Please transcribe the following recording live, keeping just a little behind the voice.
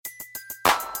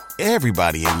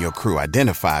Everybody in your crew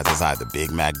identifies as either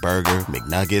Big Mac Burger,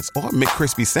 McNuggets, or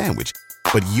McCrispy Sandwich.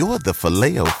 But you're the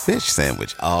Filet-O-Fish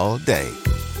Sandwich all day.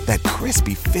 That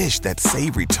crispy fish, that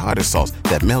savory tartar sauce,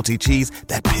 that melty cheese,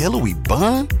 that pillowy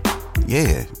bun.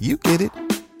 Yeah, you get it.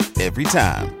 Every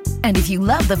time. And if you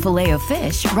love the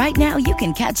Filet-O-Fish, right now you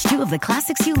can catch two of the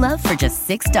classics you love for just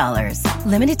 $6.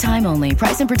 Limited time only.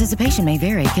 Price and participation may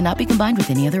vary. Cannot be combined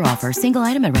with any other offer. Single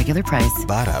item at regular price.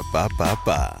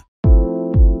 Ba-da-ba-ba-ba.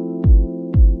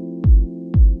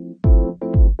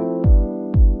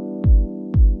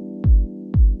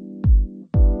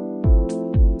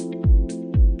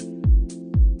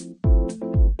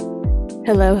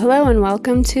 Hello, and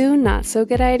welcome to Not So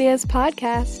Good Ideas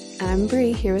podcast. I'm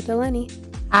Bree, here with Eleni.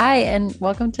 Hi, and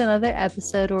welcome to another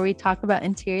episode where we talk about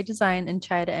interior design and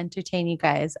try to entertain you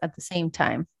guys at the same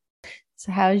time.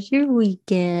 So how's your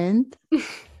weekend?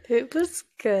 It was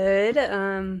good.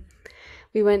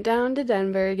 We went down to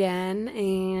Denver again,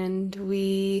 and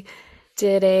we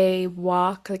did a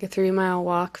walk, like a 3-mile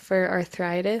walk for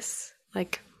arthritis,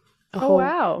 like a whole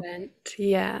event.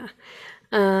 Yeah.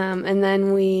 And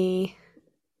then we...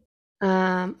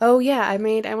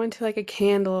 I went to like a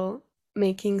candle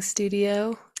making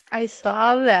studio. I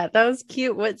saw that. That was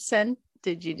cute. What scent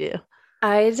did you do?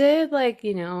 I did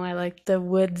I like the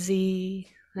woodsy,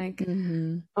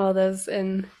 all those,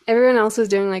 and everyone else was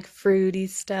doing like fruity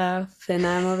stuff, and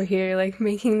I'm over here like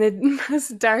making the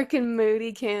most dark and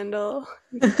moody candle.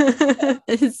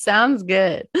 It sounds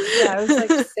good. Yeah, it was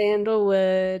like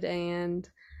sandalwood and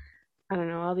I don't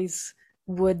know, all these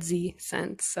woodsy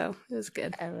scents, so it was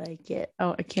good. I like it.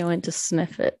 Oh, I can't wait to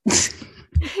sniff it.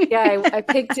 Yeah, I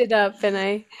picked it up,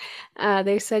 and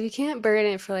they said you can't burn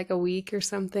it for like a week or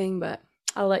something, but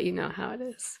I'll let you know how it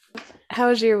is. How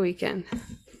was your weekend?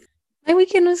 My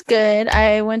weekend was good.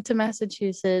 I went to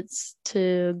Massachusetts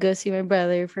to go see my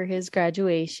brother for his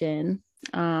graduation,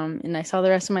 and I saw the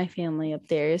rest of my family up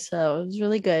there, so it was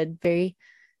really good. Very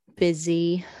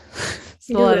busy.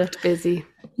 You looked busy.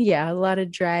 Yeah, a lot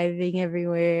of driving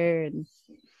everywhere, and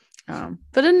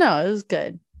but no, it was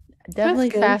good.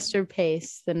 Definitely faster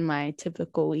pace than my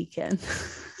typical weekend.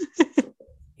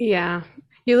 Yeah,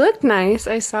 you look nice.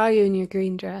 I saw you in your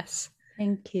green dress.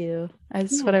 Thank you.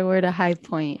 That's what I wore to High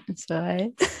Point, so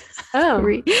I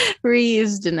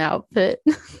reused an outfit.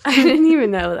 I didn't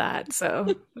even know that, so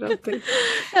I don't think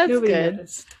that's good.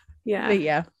 Noticed. Yeah, but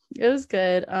yeah, it was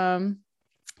good.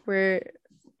 We're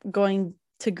going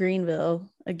to Greenville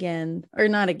again, or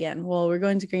not again. Well, we're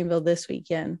going to Greenville this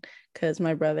weekend because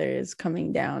my brother is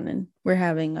coming down, and my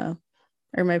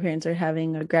parents are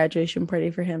having a graduation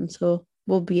party for him, so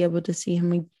we'll be able to see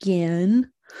him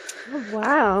again. Oh,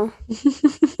 wow.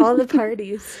 All the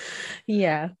parties.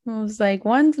 Yeah, I was like,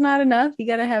 one's not enough, you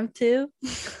gotta have two.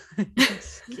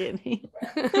 Just kidding.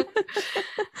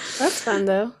 That's fun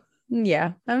though.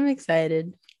 Yeah, I'm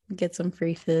excited. Get some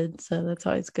free food, so that's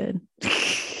always good.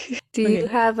 Do you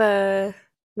have a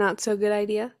not so good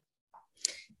idea?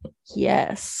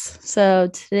 Yes. So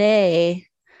today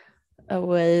I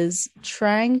was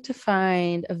trying to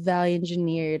find a value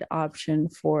engineered option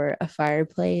for a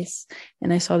fireplace,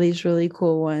 and I saw these really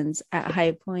cool ones at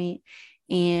High Point,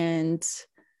 and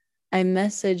I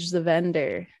messaged the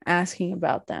vendor asking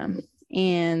about them,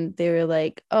 and they were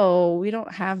like, "Oh, we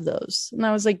don't have those." And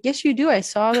I was like, "Yes, you do. I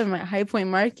saw them at High Point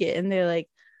Market." And they're like,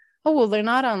 "Oh, well, they're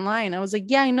not online." I was like,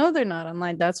 "Yeah, I know they're not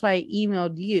online. That's why I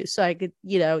emailed you, so I could,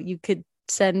 you could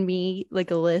send me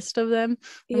like a list of them."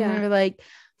 And they were like,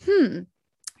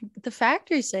 the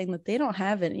factory's saying that they don't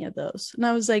have any of those. And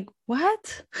I was like,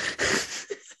 what?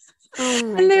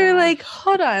 And they were like,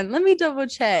 hold on, let me double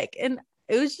check. And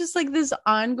it was just like this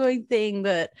ongoing thing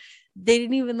that they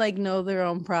didn't even like know their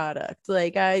own product.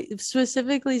 Like, I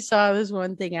specifically saw this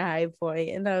one thing at High Point,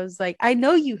 and I was like, I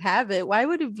know you have it. Why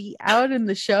would it be out in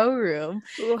the showroom?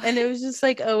 And it was just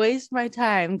like a waste of my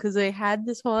time, because I had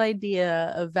this whole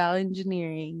idea of value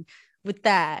engineering with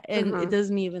that, and it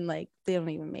doesn't even they don't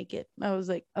even make it. I was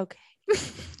like, okay.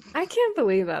 I can't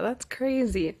believe that. That's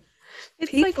crazy.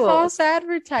 It's like false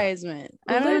advertisement.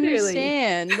 I don't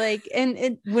understand. Like,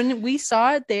 and when we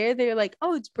saw it there, they were like,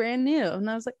 "Oh, it's brand new," and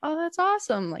I was like, "Oh, that's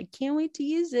awesome! Like, can't wait to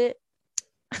use it."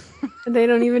 And they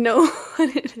don't even know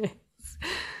what it is.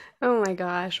 Oh my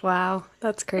gosh! Wow,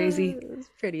 that's crazy. It's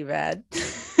pretty bad.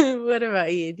 What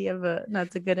about you? Do you have a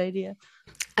not so good idea?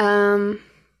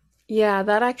 Yeah,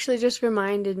 that actually just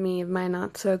reminded me of my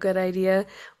not so good idea.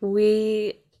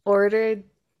 We ordered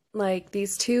like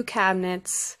these 2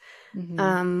 cabinets.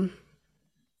 They're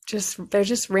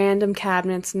just random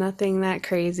cabinets, nothing that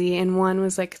crazy. And one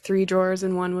was like 3 drawers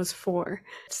and one was 4.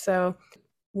 So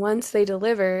once they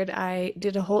delivered, I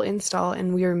did a whole install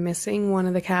and we were missing one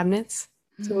of the cabinets.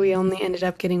 So we only ended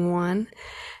up getting one.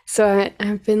 So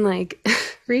I've been like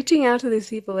reaching out to these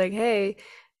people like, hey,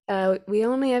 we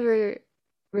only ever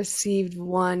received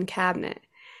one cabinet.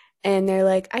 And they're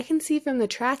like, I can see from the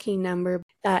tracking number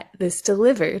that this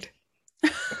delivered.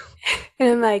 And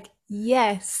I'm like,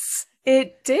 yes,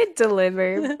 it did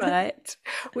deliver, but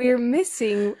we're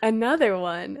missing another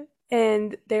one.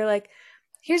 And they're like,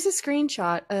 here's a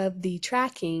screenshot of the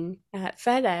tracking at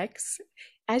FedEx.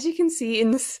 As you can see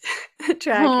in the Oh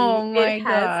tracking, my it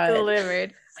has God.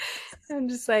 delivered. I'm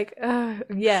just like, oh,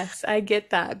 yes, I get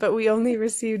that. But we only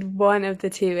received one of the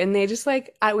two. And they just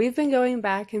like, we've been going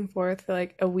back and forth for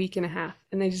like a week and a half,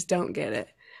 and they just don't get it.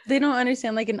 They don't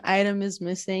understand like an item is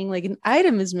missing. Like an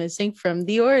item is missing from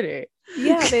the order.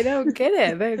 Yeah, they don't get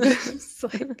it. They're just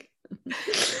like,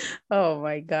 Oh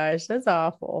my gosh, that's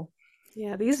awful.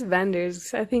 yeah, these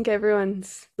vendors, I think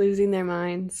everyone's losing their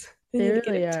minds. They They need to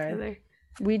get really it are. together.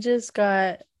 We just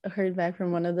heard back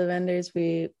from one of the vendors.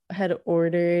 We had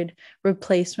ordered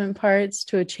replacement parts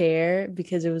to a chair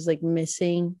because it was like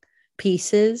missing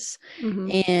pieces. Hmm.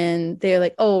 And they're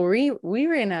like, oh, we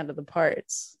ran out of the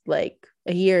parts like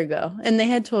a year ago. And they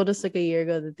had told us like a year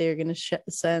ago that they were going to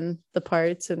send the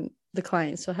parts, and the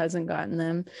client still hasn't gotten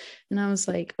them. And I was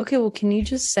like, okay, well, can you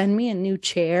just send me a new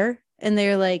chair? And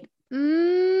they're like,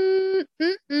 mm-mm.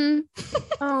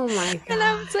 Oh my And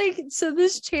I God. was like, so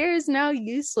this chair is now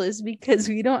useless because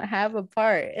we don't have a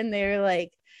part. And they're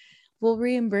like, we'll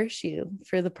reimburse you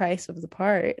for the price of the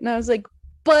part. And I was like,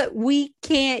 but we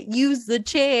can't use the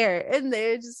chair. And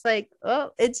they're just like,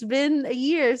 oh, it's been a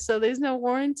year, so there's no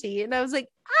warranty. And I was like,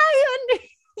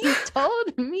 you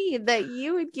told me that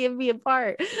you would give me a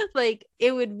part, like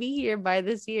it would be here by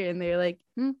this year. And they're like,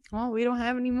 well, we don't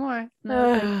have any more. And I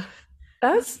was like,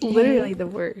 That's literally the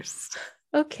worst.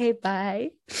 okay,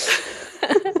 bye.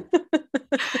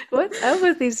 What's up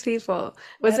with these people?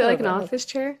 Was I it like an don't know. office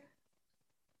chair?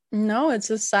 No, it's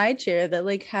a side chair that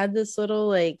like had this little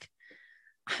like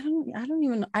I don't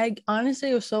even I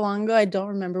honestly, it was so long ago I don't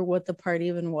remember what the part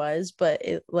even was, but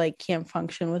it like can't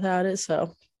function without it.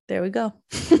 So there we go.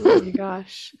 Oh my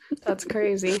gosh, that's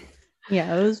crazy.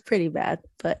 Yeah, it was pretty bad.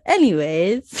 But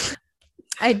anyways,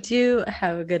 I do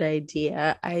have a good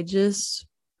idea. I just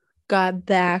got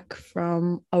back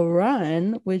from a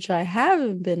run, which I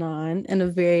haven't been on in a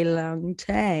very long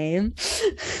time.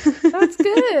 That's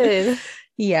good.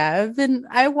 Yeah,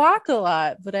 I walk a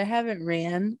lot, but I haven't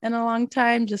ran in a long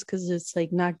time just because it's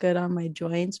like not good on my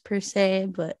joints per se.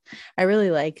 But I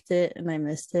really liked it and I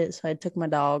missed it. So I took my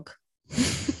dog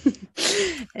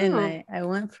and Oh. I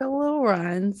went for a little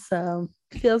run. So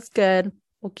feels good.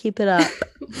 We'll keep it up.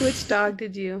 Which dog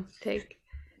did you take?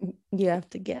 You have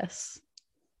to guess.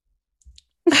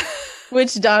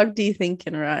 Which dog do you think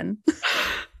can run?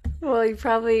 Well, you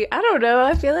probably, I don't know.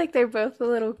 I feel like they're both a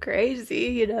little crazy,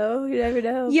 you know? You never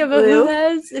know. Yeah, but who Blue?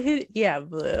 has? Yeah,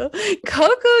 Blue.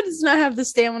 Coco does not have the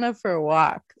stamina for a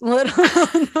walk, let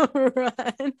alone a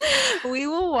run. We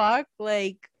will walk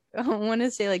like I want to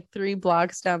say like 3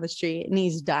 blocks down the street, and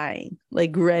he's dying,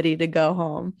 like ready to go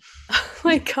home. Oh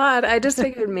my God, I just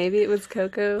figured maybe it was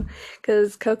Coco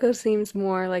because Coco seems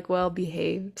more like well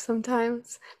behaved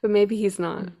sometimes, but maybe he's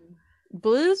not.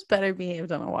 Blue's better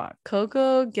behaved on a walk.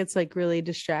 Coco gets like really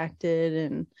distracted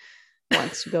and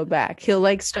wants to go back. He'll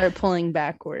like start pulling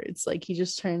backwards. Like he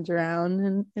just turns around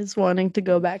and is wanting to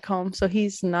go back home. So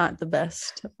he's not the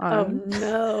best Oh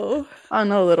no.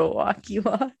 on a little walkie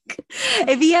walk.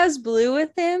 If he has Blue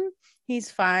with him, he's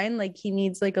fine. Like he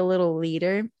needs like a little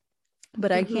leader.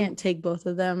 But I Mhm. can't take both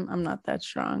of them. I'm not that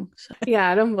strong. So. Yeah,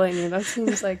 I don't blame you. That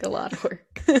seems like a lot of work.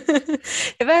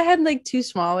 If I had like 2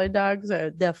 smaller dogs, I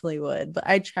definitely would. But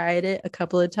I tried it a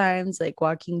couple of times, like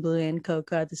walking Blue and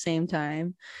Coco at the same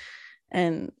time.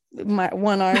 And my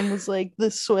one arm was like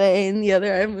this way and the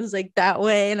other arm was like that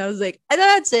way. And I was like,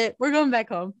 that's it. We're going back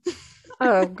home.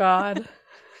 Oh God.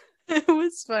 It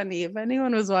was funny. If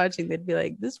anyone was watching, they'd be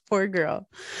like, this poor girl.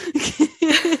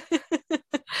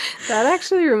 That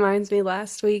actually reminds me,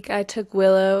 last week I took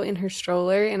Willow in her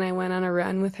stroller and I went on a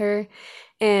run with her.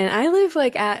 And I live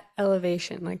like at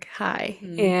elevation, like high.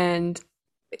 And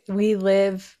we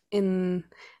live in,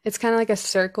 it's kind of like a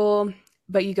circle,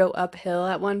 but you go uphill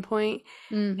at one point.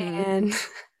 And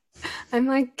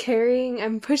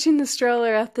I'm pushing the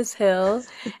stroller up this hill,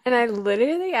 and I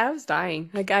was dying.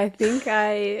 Like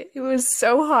it was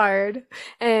so hard.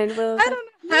 And Will's I like, don't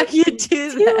know how you do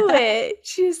do that. it.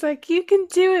 She's like, you can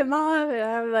do it, Mom. And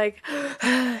I'm like,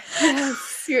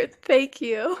 yes, thank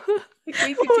you. Like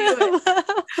we could do it.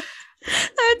 Willow.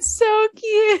 That's so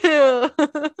cute.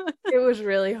 It was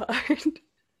really hard.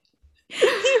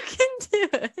 You can do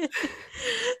it.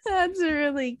 That's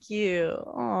really cute.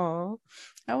 Oh,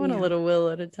 I want a Yeah. little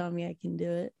Willow to tell me I can do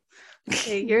it.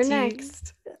 Okay, you're Do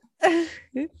next.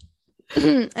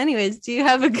 Anyways, do you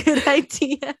have a good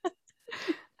idea?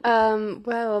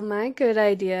 Well, my good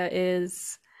idea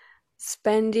is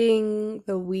spending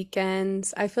the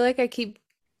weekends. I feel like I keep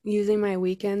using my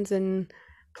weekends and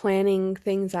planning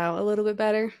things out a little bit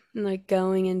better and like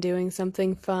going and doing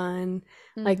something fun.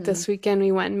 Like Mhm. this weekend,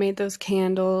 we went and made those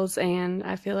candles, and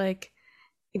I feel like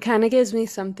it kind of gives me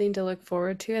something to look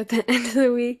forward to at the end of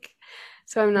the week.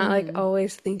 So I'm not like Mhm.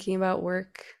 always thinking about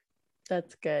work.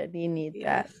 That's good. You need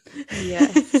Yes. that.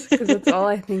 Yes, because that's all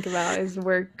I think about is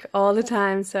work all the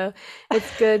time. So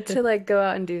it's good to like go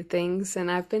out and do things, and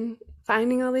I've been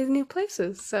finding all these new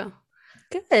places. So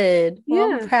Good. Well,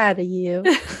 I'm yeah, proud of you.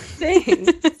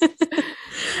 thanks.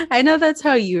 I know that's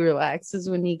how you relax is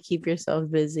when you keep yourself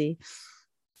busy.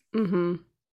 Mm-hmm.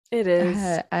 It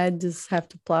is. I just have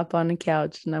to plop on the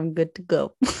couch and I'm good to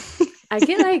go. I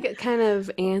get like kind of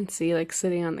antsy, like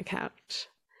sitting on the couch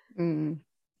Mm.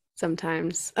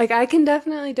 sometimes. Like I can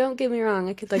definitely, don't get me wrong,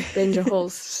 I could like binge a whole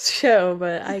show,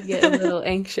 but I get a little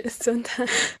anxious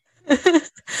sometimes.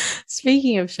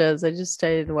 Speaking of shows, I just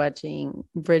started watching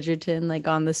Bridgerton like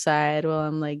on the side while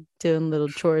I'm like doing little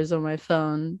chores on my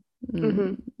phone.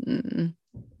 Mm-hmm. Mm-mm.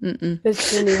 Mm-mm.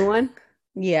 It's the new one.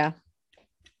 Yeah,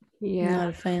 Yeah. not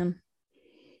a fan.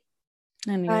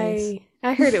 Anyways,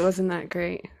 I heard it wasn't that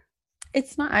great.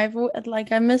 it's not.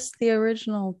 I missed the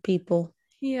original people.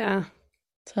 Yeah.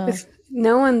 So,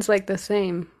 No one's like the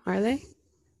same, are they?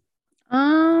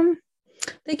 um,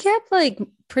 they kept like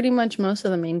pretty much most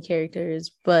of the main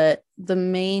characters, but the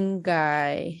main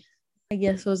guy, I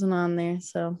guess, wasn't on there.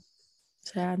 So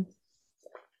sad.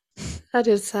 That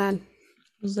is sad. It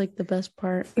was like the best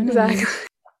part. Exactly. Anyways,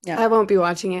 yeah, I won't be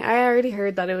watching it. I already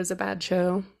heard that it was a bad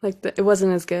show. Like it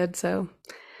wasn't as good, so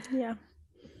yeah.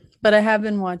 But I have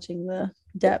been watching the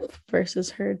Depp versus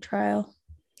Heard trial.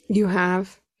 you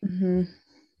have. Mm-hmm.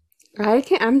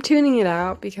 I'm tuning it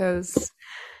out because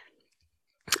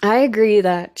I agree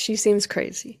that she seems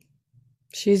crazy.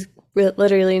 She's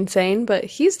literally insane, but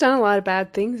he's done a lot of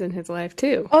bad things in his life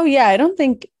too. Oh yeah, I don't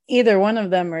think either one of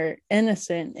them are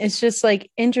innocent. It's just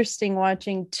like interesting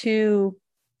watching two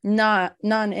not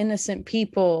non-innocent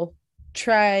people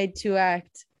try to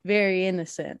act very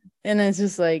innocent. And it's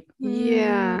just like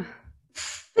Yeah.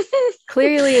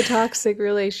 Clearly a toxic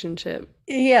relationship.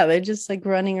 yeah, they're just like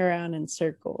running around in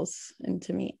circles. And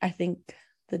to me, I think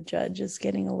the judge is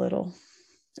getting a little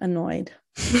annoyed.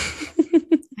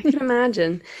 I can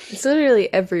imagine. It's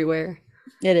literally everywhere.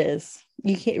 It is.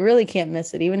 You really can't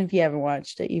miss it. Even if you haven't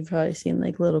watched it, you've probably seen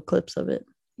like little clips of it.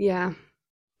 Yeah.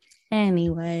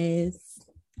 Anyways.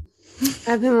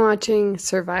 I've been watching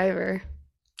Survivor.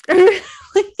 Really?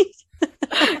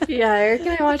 Yeah, Eric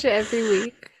and I watch it every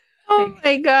week. Oh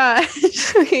my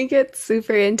gosh. We get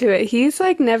super into it. He's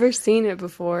like never seen it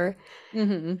before.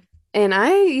 Mm-hmm. And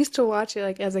I used to watch it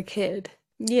like as a kid.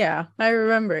 Yeah, I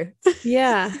remember.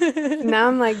 Yeah. Now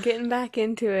I'm like getting back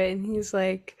into it, and he's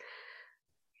like,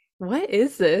 what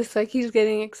is this? Like he's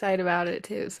getting excited about it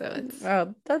too. So it's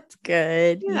Oh, that's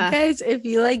good. Yeah. You guys, if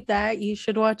you like that, you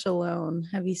should watch Alone.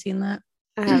 Have you seen that?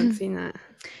 I haven't seen that.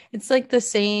 It's like the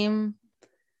same,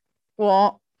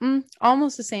 well,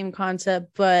 almost the same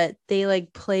concept, but they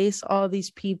like place all these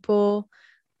people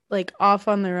like off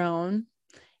on their own,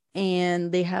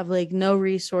 and they have like no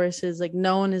resources, like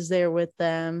no one is there with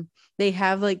them. They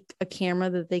have like a camera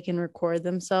that they can record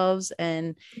themselves,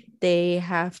 and they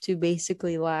have to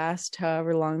basically last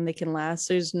however long they can last.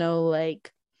 There's no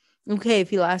like, okay,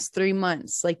 if you last 3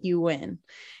 months, like you win.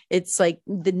 It's like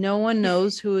no one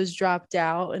knows who is dropped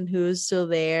out and who is still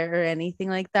there or anything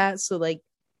like that. So like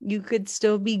you could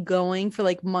still be going for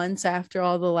like months after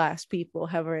all the last people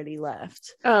have already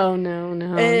left. Oh no.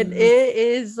 And it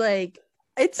is like,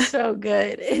 it's so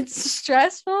good. It's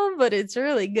stressful, but it's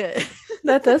really good.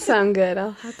 That does sound good.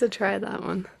 I'll have to try that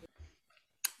one.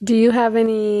 Do you have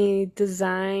any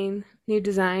new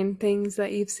design things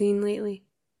that you've seen lately?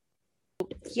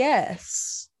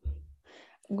 Yes.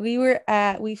 We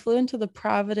flew into the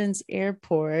Providence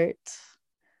airport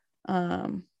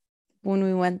when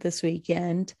we went this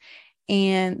weekend,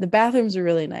 and the bathrooms are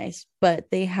really nice, but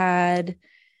they had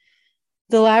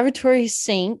the lavatory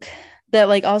sink that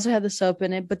like also had the soap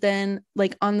in it, but then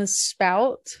like on the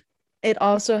spout it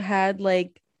also had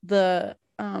like the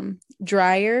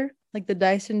dryer, like the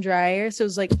Dyson dryer, so it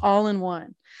was like all in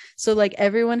one. So like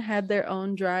everyone had their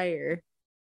own dryer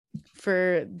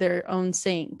for their own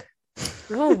sink.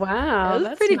 Oh wow, That was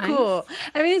that's pretty nice. cool.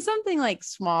 I mean, it's something like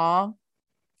small,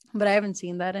 but I haven't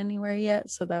seen that anywhere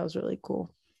yet, so that was really cool.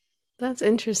 That's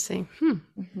interesting.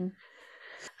 Mm-hmm.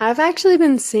 I've actually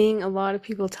been seeing a lot of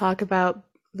people talk about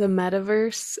the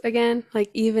metaverse again, like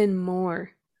even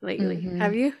more lately. Mm-hmm.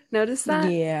 Have you noticed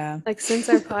that? Yeah. Like since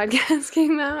our podcast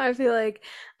came out, I feel like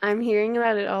I'm hearing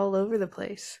about it all over the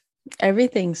place.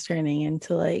 Everything's turning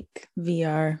into like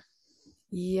VR.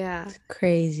 Yeah,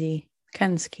 Crazy.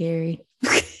 Kind of scary.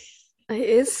 it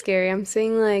is scary. I'm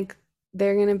seeing like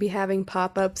they're gonna be having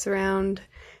pop-ups around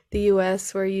the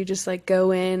US where you just like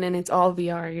go in and it's all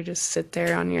VR. You just sit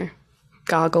there on your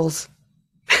goggles.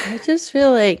 I just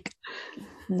feel like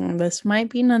this might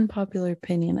be an unpopular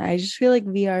opinion. I just feel like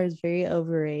VR is very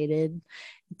overrated.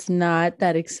 It's not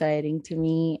that exciting to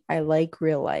me. I like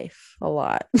real life a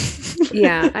lot.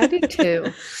 Yeah, I do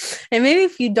too. And maybe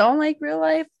if you don't like real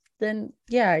life, then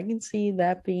yeah, I can see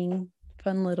that being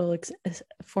fun little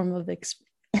form of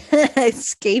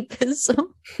escapism.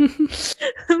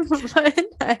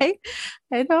 But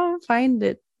I don't find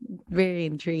it very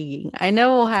intriguing. I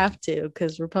know we'll have to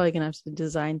because we're probably gonna have to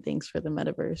design things for the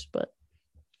metaverse, but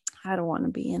I don't want to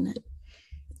be in it.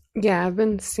 Yeah, I've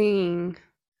been seeing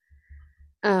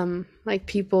like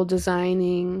people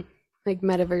designing like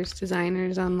metaverse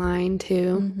designers online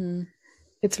too. Mm-hmm.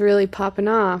 It's really popping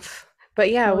off. But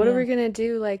yeah, Oh, what are yeah. we gonna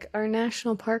do like our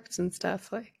national parks and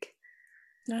stuff like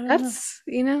I don't know. that's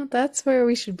that's where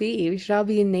we should be. We should all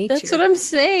be in nature. That's what I'm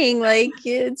saying. Like,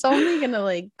 it's only gonna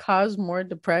like cause more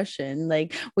depression.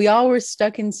 Like, we all were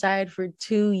stuck inside for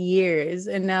 2 years,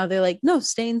 and now they're like, no,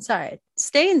 stay inside,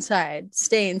 stay inside,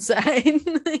 stay inside.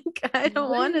 Like, I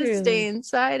don't want to stay Literally.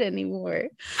 inside anymore.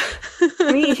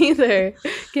 Me either.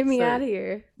 Get me So, out of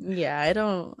here. yeah, I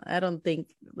don't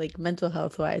think like mental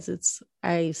health wise,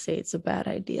 I say it's a bad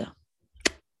idea.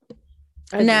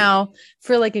 Now,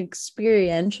 for like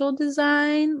experiential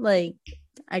design, like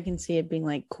I can see it being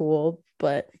like cool,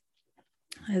 but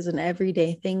as an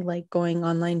everyday thing, like going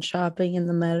online shopping in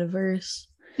the metaverse,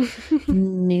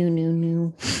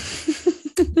 no.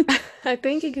 I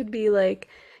think it could be like,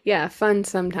 yeah, fun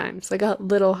sometimes, like a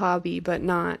little hobby, but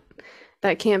not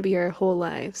that can't be our whole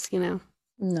lives, you know?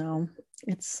 No,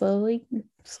 it's slowly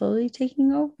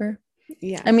taking over.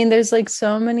 Yeah. I mean, there's like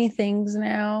so many things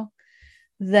now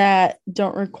that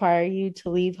don't require you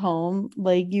to leave home.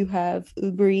 Like you have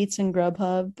Uber Eats and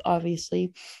Grubhub,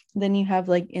 obviously. Then you have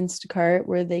like Instacart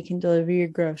where they can deliver your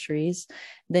groceries.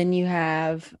 Then you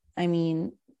have, I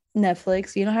mean,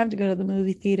 Netflix. You don't have to go to the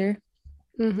movie theater.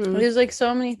 Mm-hmm. There's like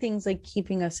so many things like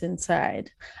keeping us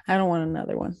inside. I don't want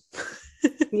another one.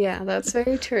 Yeah, that's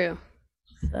very true.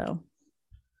 So,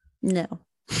 no.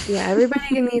 Yeah,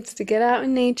 everybody needs to get out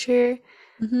in nature,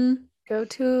 Mm-hmm.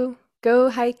 go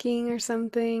hiking or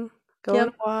something, go on Yep.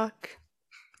 a walk.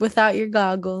 Without your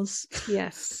goggles.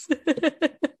 Yes.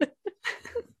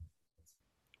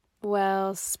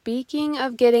 Well, speaking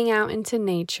of getting out into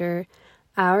nature,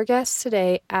 our guest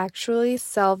today actually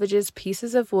salvages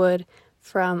pieces of wood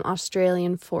from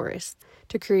Australian forests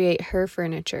to create her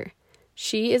furniture.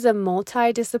 She is a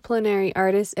multidisciplinary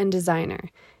artist and designer.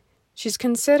 She's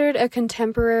considered a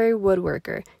contemporary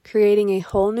woodworker, creating a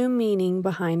whole new meaning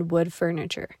behind wood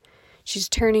furniture. She's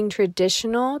turning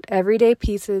traditional, everyday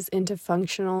pieces into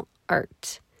functional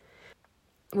art.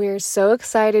 We're so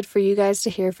excited for you guys to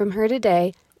hear from her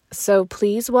today, so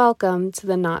please welcome to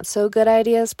the Not So Good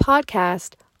Ideas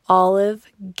podcast, Olive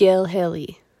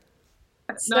Gill-Hille.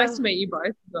 Nice to meet you both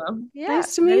as well. Yeah,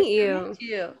 Nice to meet you.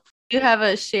 You have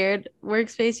a shared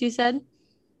workspace, you said?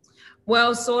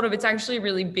 Well, sort of. It's actually a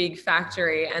really big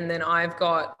factory, and then I've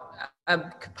got a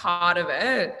part of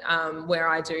it where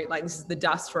I do, like, this is the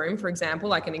dust room, for example,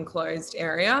 like an enclosed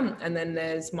area, and then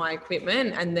there's my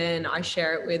equipment, and then I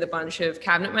share it with a bunch of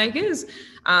cabinet makers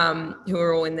who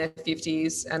are all in their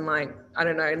 50s, and like, I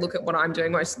don't know, look at what I'm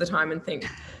doing most of the time and think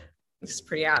it's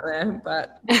pretty out there,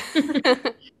 but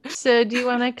So do you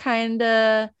want to kind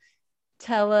of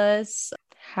tell us,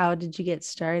 how did you get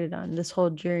started on this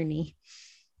whole journey?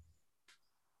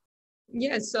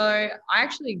 yeah, so I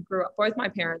actually grew up, both my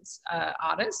parents are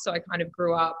artists, so I kind of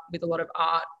grew up with a lot of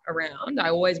art around. I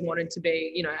always wanted to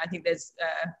be, you know, I think there's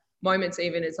moments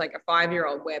even as like a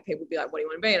 5-year-old where people be like, what do you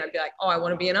want to be? And I'd be like, oh, I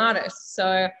want to be an artist.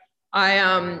 So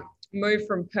I moved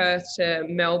from Perth to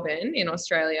Melbourne in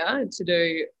Australia to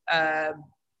do,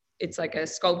 it's like a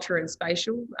sculpture and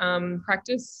spatial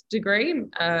practice degree,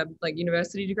 like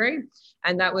university degree.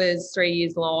 And that was 3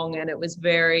 years long, and it was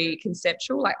very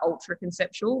conceptual, like ultra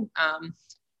conceptual.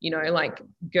 You know, like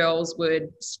girls would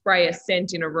spray a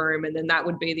scent in a room and then that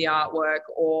would be the artwork,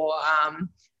 or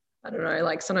I don't know,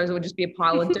 like sometimes it would just be a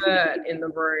pile of dirt in the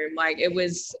room. Like it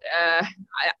was,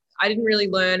 I didn't really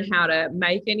learn how to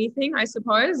make anything, I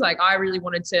suppose. Like I really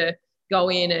wanted to go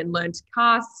in and learn to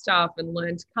cast stuff and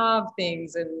learn to carve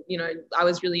things. And, you know, I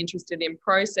was really interested in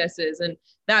processes, and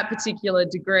that particular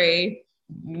degree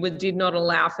did not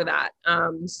allow for that.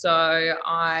 So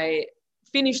I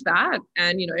finished that,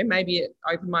 and, you know, maybe it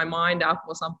opened my mind up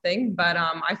or something, but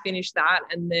I finished that,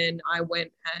 and then I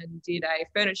went and did a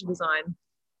furniture design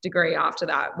degree after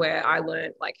that, where I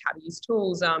learned like how to use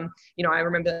tools. You know, I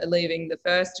remember leaving the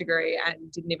first degree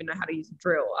and didn't even know how to use a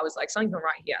drill. I was like, something's not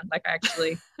right here. Like, I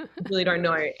actually really don't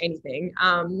know anything,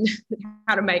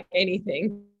 how to make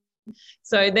anything.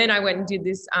 So then I went and did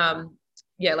this,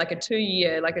 like a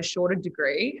 2-year, like a shorter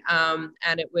degree.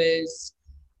 And it was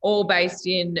all based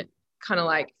in kind of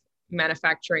like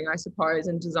manufacturing, I suppose,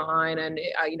 and design, and,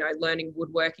 you know, learning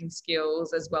woodworking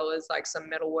skills as well as like some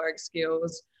metalwork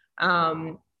skills.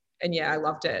 And yeah, I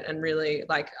loved it. And really,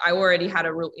 like, I already had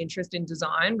a real interest in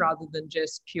design rather than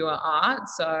just pure art.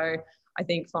 So I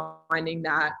think finding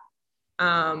that,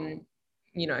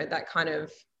 you know, that kind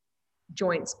of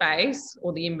joint space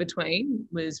or the in-between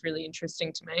was really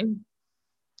interesting to me.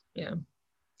 Yeah.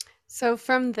 So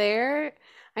from there,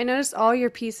 I noticed all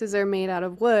your pieces are made out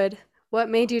of wood. What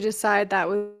made you decide that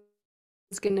was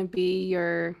going to be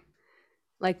your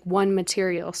like one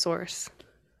material source?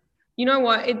 You know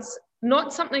what? It's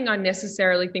not something I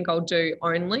necessarily think I'll do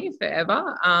only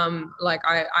forever. Like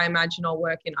I imagine I'll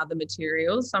work in other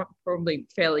materials, probably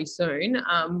fairly soon.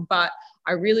 But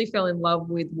I really fell in love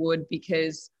with wood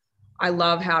because I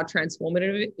love how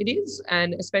transformative it is.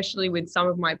 And especially with some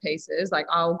of my pieces, like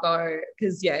I'll go,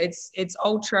 because yeah, it's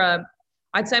ultra,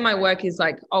 I'd say my work is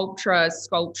like ultra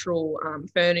sculptural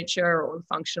furniture or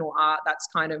functional art. That's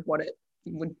kind of what it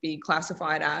would be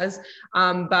classified as,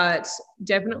 but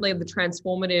definitely the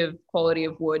transformative quality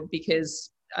of wood, because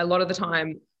a lot of the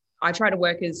time I try to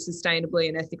work as sustainably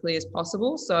and ethically as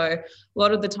possible. So a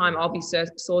lot of the time I'll be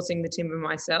sourcing the timber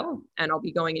myself, and I'll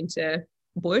be going into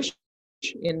bush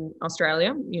in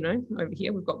Australia. You know, over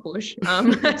here we've got bush,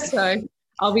 so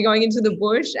I'll be going into the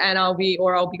bush, and I'll be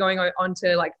going onto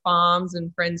like farms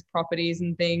and friends' properties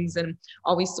and things, and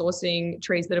I'll be sourcing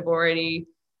trees that have already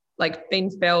like been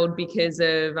felled because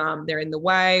of they're in the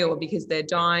way, or because they're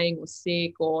dying or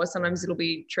sick, or sometimes it'll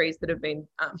be trees that have been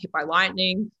hit by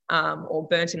lightning or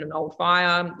burnt in an old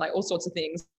fire, like all sorts of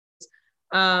things.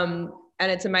 And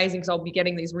it's amazing because I'll be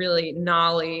getting these really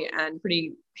gnarly and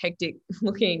pretty hectic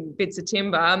looking bits of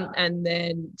timber and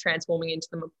then transforming into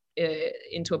them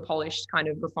into a polished kind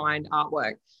of refined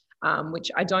artwork,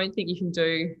 which I don't think you can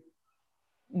do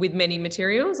with many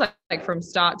materials, like from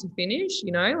start to finish,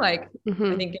 you know, like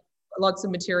I think lots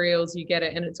of materials you get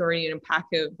it and it's already in a pack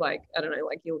of like, I don't know,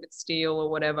 like you look at steel or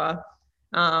whatever.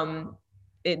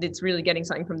 It's really getting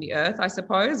something from the earth, I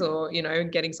suppose, or, you know,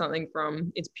 getting something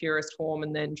from its purest form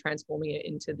and then transforming it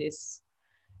into this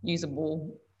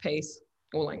usable piece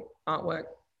or like artwork.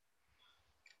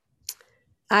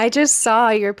 I just saw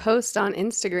your post on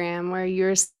Instagram where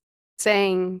you're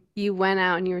saying you went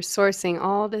out and you were sourcing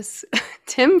all this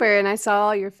timber, and I saw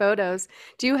all your photos.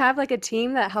 Do you have like a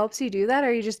team that helps you do that, or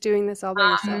are you just doing this all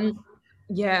by yourself?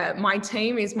 Yeah, my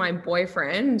team is my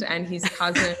boyfriend and his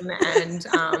cousin and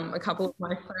a couple of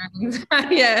my friends.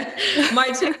 Yeah,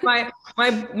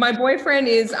 my boyfriend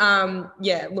is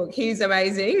look, he's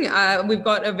amazing. We've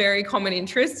got a very common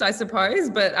interest, I suppose,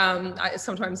 but I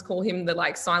sometimes call him the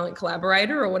like silent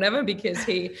collaborator or whatever, because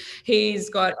he's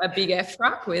got a big F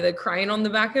truck with a crane on the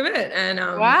back of it, and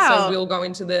so we'll go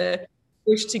into the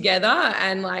bush together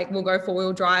and like we'll go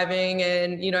 4-wheel driving,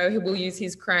 and, you know, we'll use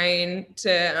his crane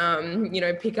to you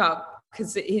know, pick up,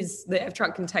 because the F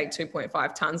truck can take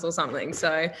 2.5 tons or something.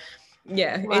 So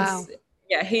yeah,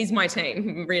 he's my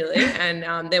team really.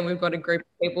 And then we've got a group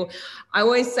of people. I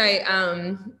always say,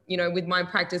 you know, with my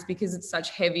practice, because it's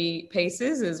such heavy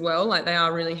pieces as well, like they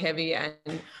are really heavy, and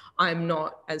I'm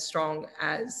not as strong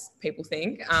as people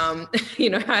think.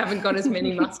 You know, I haven't got as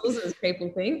many muscles as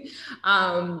people think.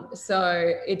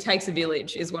 So it takes a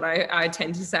village is what I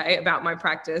tend to say about my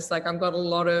practice. Like I've got a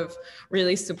lot of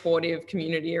really supportive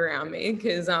community around me,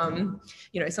 because,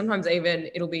 you know, sometimes even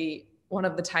it'll be one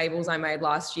of the tables I made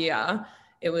last year.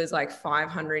 It was like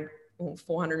 500 or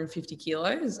 450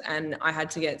 kilos. And I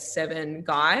had to get 7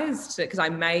 guys because I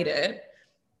made it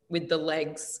with the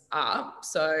legs up.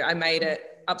 So I made it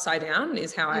upside down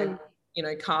is how I, you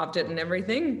know, carved it and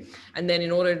everything. And then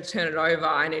in order to turn it over,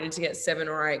 I needed to get 7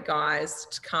 or 8 guys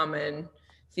to come and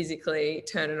physically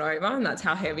turn it over. And that's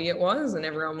how heavy it was. And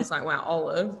everyone was like, wow,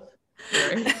 Olive,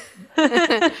 you know,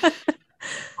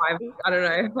 I don't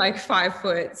know, like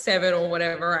 5'7" or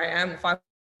whatever I am,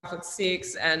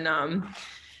 5'6", and,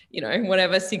 you know,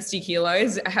 whatever, 60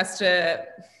 kilos. It has to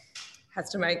has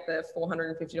to make the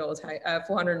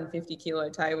 $450 kilo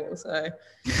table. So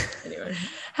anyway.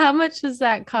 How much does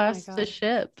that Oh my cost to God.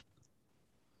 ship?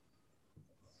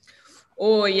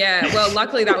 Oh yeah, well,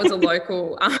 luckily that was a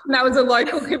local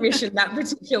commission, that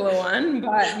particular one.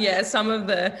 But yeah, some of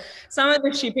the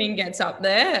shipping gets up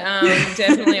there.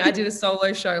 Definitely, I did a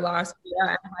solo show last year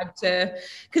and had to,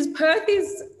 because Perth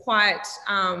is quite.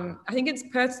 I think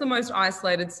Perth's the most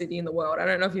isolated city in the world. I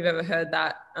don't know if you've ever heard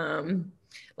that.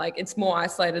 Like it's more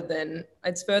isolated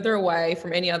it's further away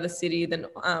from any other city than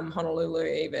Honolulu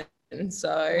even.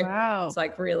 So Wow. it's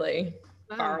like really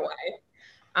far away.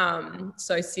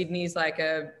 So Sydney's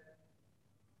 4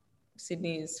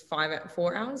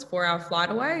 hour flight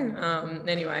away.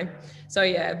 Anyway, so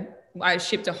yeah, I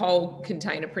shipped a whole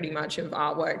container pretty much of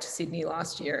artwork to Sydney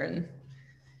last year, and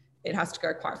it has to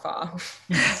go quite far.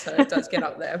 So it does get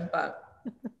up there, but.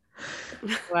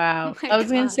 Wow. Oh my I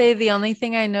was going to God. say the only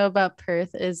thing I know about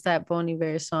Perth is that Bon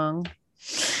Iver song.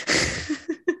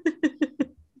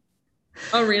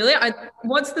 Oh, really?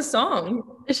 What's the song?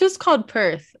 It's just called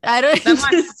Perth. I don't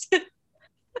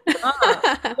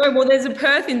Well, there's a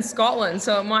Perth in Scotland,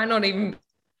 so it might not even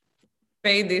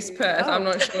be this Perth. I'm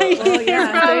not sure. Well,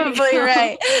 yeah, there you probably go.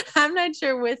 right. I'm not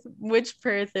sure which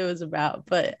Perth it was about,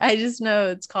 but I just know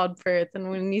it's called Perth. And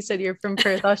when you said you're from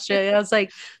Perth, Australia, I was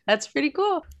like, that's pretty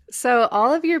cool. So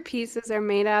all of your pieces are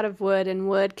made out of wood, and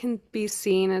wood can be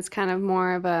seen as kind of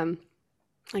more of a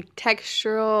like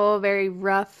textural, very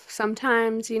rough.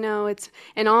 Sometimes,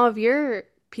 and all of your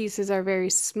pieces are very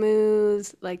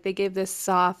smooth, like they give this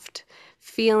soft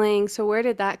feeling. So where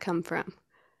did that come from?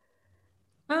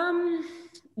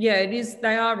 Yeah, it is.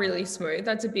 They are really smooth.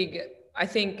 That's a big, I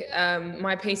think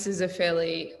my pieces are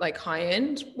fairly like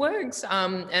high-end works.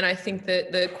 And I think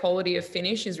that the quality of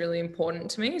finish is really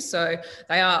important to me. So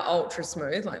they are ultra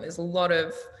smooth. Like there's a lot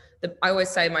of, I always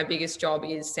say my biggest job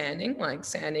is sanding. Like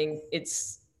sanding,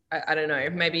 I don't know,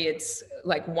 maybe it's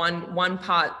like one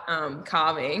part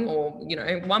carving, or,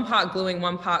 1 part gluing,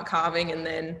 1 part carving, and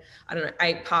then, I don't know,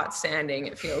 8 parts sanding,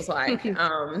 it feels like.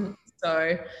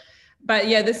 But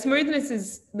yeah, the smoothness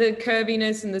is the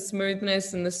curviness and the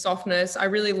smoothness and the softness. I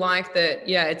really like that.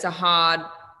 Yeah, it's a hard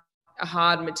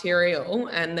material,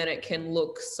 and then it can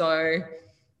look so,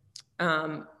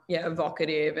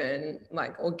 evocative and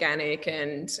like organic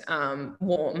and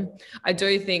warm. I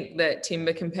do think that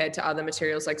timber, compared to other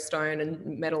materials like stone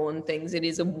and metal and things,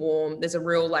 there's a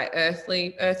real like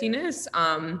earthiness.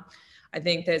 I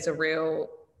think there's a real,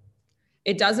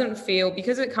 it doesn't feel,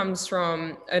 because it comes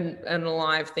from an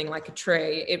alive thing like a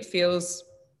tree, it feels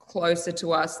closer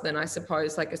to us than I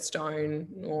suppose like a stone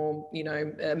or,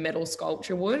 a metal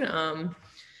sculpture would.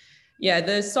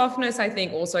 The softness I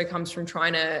think also comes from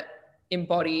trying to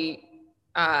embody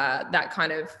that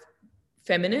kind of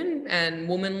feminine and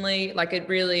womanly, like it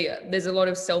really, there's a lot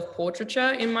of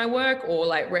self-portraiture in my work, or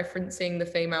like referencing the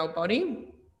female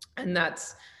body. And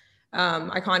that's,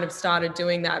 I kind of started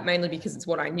doing that mainly because it's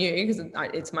what I knew, because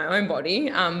it's my own body.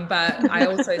 But I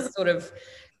also sort of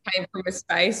came from a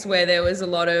space where there was a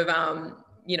lot of,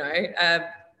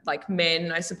 like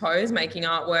men, I suppose, making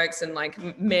artworks, and like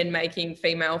men making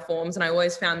female forms. And I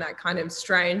always found that kind of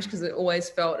strange, because it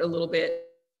always felt a little bit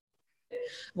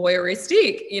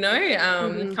voyeuristic,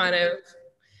 kind of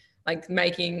like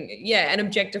making, and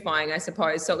objectifying, I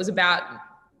suppose. So it was about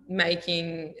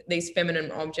making these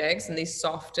feminine objects and these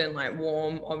soft and like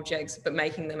warm objects, but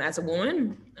making them as a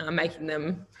woman, making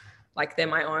them like they're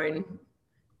my own,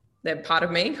 they're part of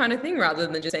me kind of thing, rather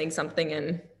than just seeing something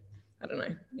and, I don't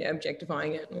know,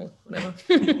 objectifying it or whatever.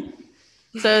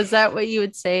 So is that what you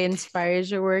would say inspires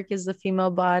your work, is the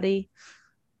female body?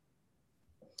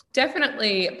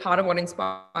 Definitely part of what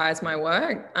inspires my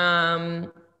work.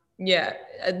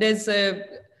 There's a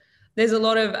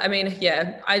lot of,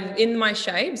 in my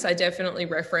shapes, I definitely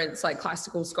reference like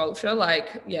classical sculpture,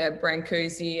 like,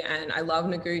 Brancusi, and I love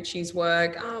Noguchi's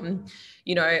work.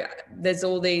 There's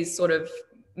all these sort of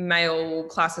male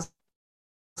classic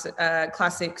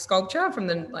sculpture from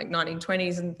the like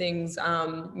 1920s and things,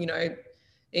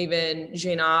 even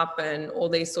Jean Arp and all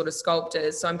these sort of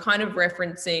sculptors. So I'm kind of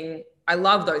referencing, I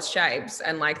love those shapes,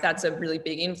 and like that's a really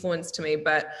big influence to me,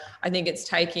 but I think it's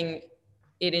taking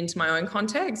it into my own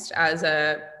context as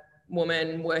a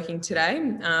woman working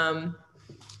today. I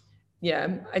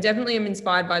definitely am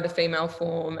inspired by the female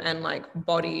form and like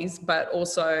bodies, but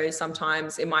also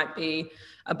sometimes it might be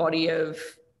a body of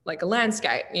like a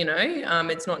landscape,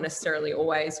 it's not necessarily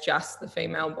always just the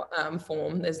female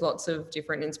form. There's lots of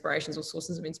different inspirations or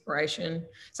sources of inspiration.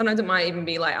 Sometimes it might even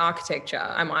be like architecture.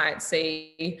 I might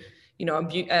see,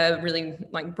 a really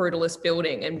like brutalist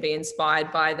building and be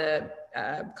inspired by the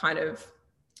kind of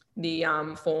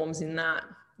forms in that.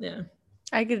 Yeah.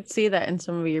 I could see that in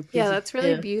some of your pieces. Yeah, that's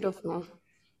really too. beautiful.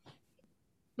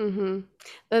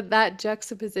 That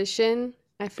juxtaposition,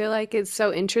 I feel like it's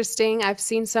so interesting. I've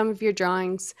seen some of your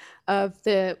drawings of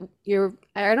your,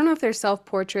 I don't know if they're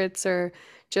self-portraits or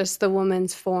just the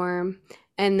woman's form.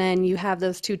 And then you have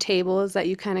those two tables that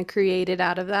you kind of created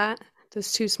out of that,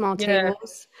 those two small Yeah.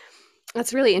 tables.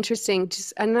 That's really interesting.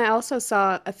 And I also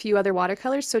saw a few other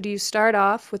watercolors. So do you start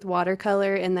off with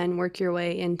watercolor and then work your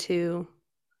way into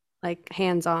like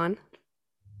hands-on?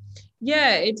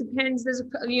 Yeah, it depends. There's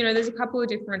a couple of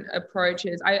different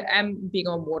approaches. I am big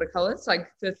on watercolors, like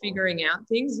for figuring out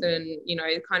things and,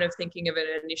 kind of thinking of an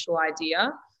initial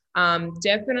idea.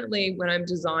 Definitely when I'm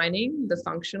designing the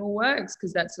functional works,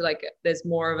 because that's like, there's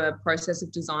more of a process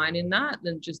of design in that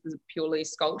than just the purely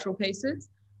sculptural pieces.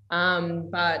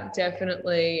 But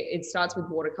definitely it starts with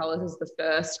watercolors as the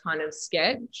first kind of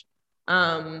sketch.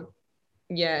 And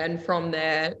from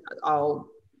there I'll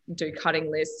do cutting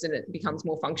lists and it becomes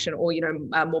more functional or,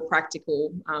 more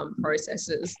practical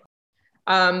processes.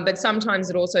 But sometimes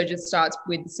it also just starts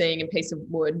with seeing a piece of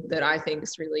wood that I think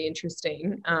is really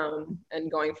interesting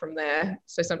and going from there.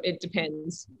 So it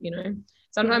depends,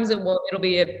 Sometimes it'll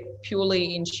be a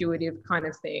purely intuitive kind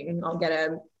of thing. I'll get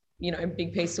a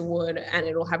big piece of wood and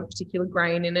it'll have a particular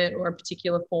grain in it or a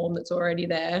particular form that's already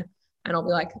there. And I'll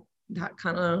be like, that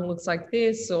kind of looks like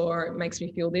this, or it makes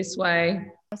me feel this way.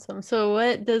 Awesome. So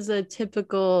what does a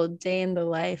typical day in the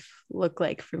life look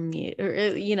like from you,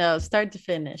 or, start to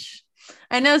finish?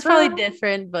 I know it's probably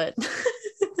different, but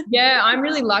yeah, I'm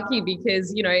really lucky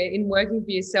because, in working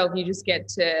for yourself, you just get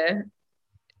to,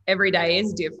 every day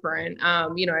is different.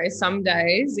 Some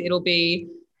days it'll be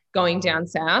going down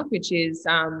south, which is,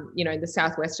 the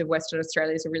southwest of Western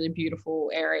Australia is a really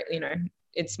beautiful area.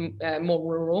 It's more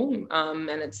rural and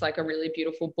it's like a really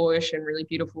beautiful bush and really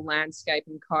beautiful landscape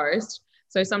and coast.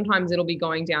 So sometimes it'll be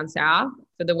going down south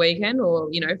for the weekend or,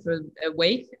 for a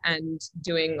week and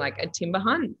doing like a timber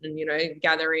hunt and,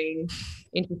 gathering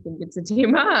interesting bits of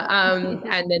timber.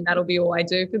 And then that'll be all I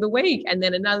do for the week. And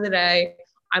then another day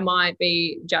I might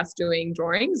be just doing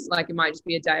drawings. Like it might just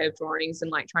be a day of drawings and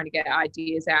like trying to get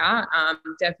ideas out.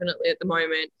 Definitely at the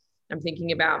moment, I'm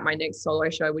thinking about my next solo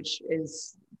show, which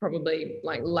is probably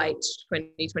like late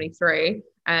 2023.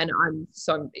 And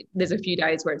there's a few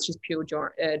days where it's just pure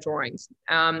drawings.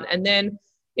 And then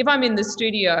if I'm in the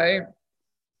studio,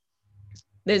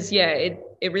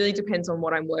 it really depends on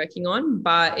what I'm working on,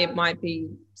 but it might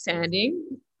be sanding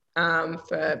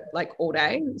for like all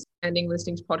day, sanding,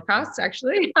 listening to podcasts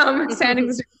actually, sanding,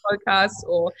 listening to podcasts,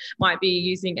 or might be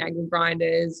using angle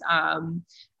grinders and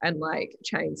like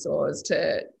chainsaws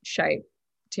to shape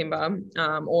timber,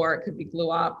 or it could be glue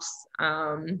ups.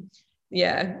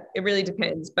 It really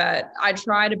depends, but I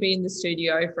try to be in the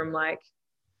studio from the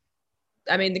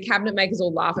cabinet makers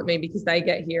all laugh at me because they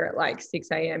get here at like 6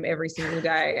 a.m. every single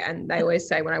day. And they always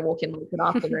say when I walk in, good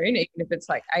afternoon, even if it's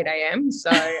like 8 a.m. So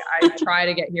I try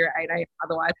to get here at 8 a.m.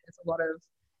 Otherwise,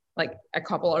 I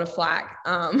cop a lot of flack.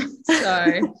 8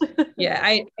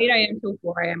 a.m. till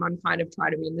 4 a.m. I'm kind of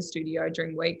trying to be in the studio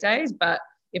during weekdays. But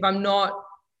if I'm not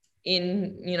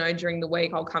in, during the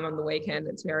week, I'll come on the weekend.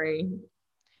 It's very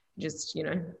just,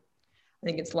 I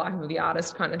think it's life of the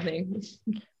artist kind of thing.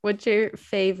 What's your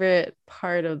favorite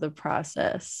part of the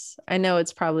process? I know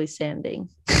it's probably sanding,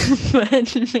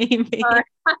 but maybe.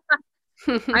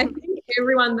 I think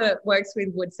everyone that works with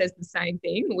wood says the same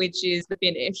thing, which is the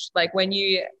finish. Like when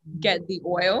you get the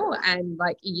oil and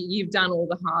like you've done all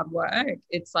the hard work,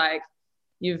 it's like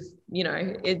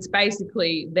it's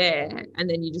basically there, and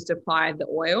then you just apply the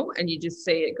oil and you just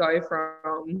see it go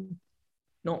from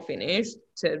not finished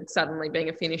to suddenly being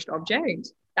a finished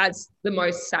object. That's the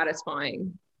most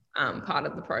satisfying part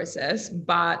of the process.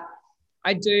 But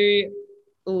I do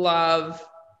love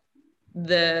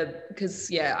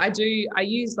I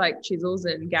use like chisels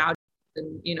and gouges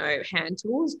and, hand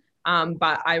tools.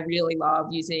 But I really love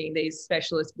using these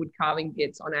specialist wood carving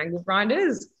bits on angle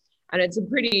grinders. And it's a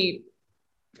pretty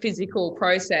physical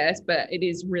process, but it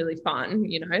is really fun,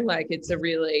 it's a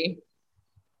really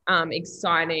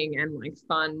exciting and like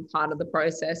fun part of the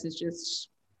process. It's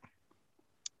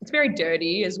very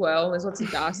dirty as well. There's lots of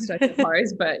dust, I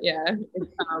suppose, but yeah,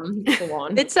 it's full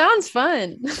on. It sounds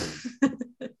fun.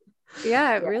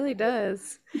 Yeah, it really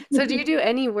does. So do you do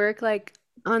any work like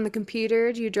on the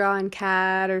computer? Do you draw in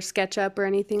CAD or SketchUp or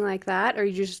anything like that? Or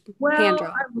you just hand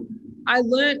draw? I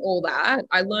learned all that.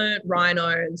 I learned Rhino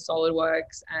and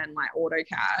SolidWorks and like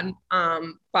AutoCAD.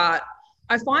 But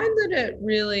I find that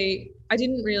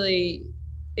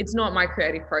it's not my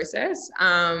creative process.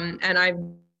 And I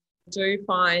do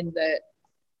find that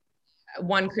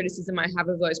one criticism I have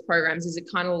of those programs is it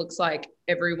kind of looks like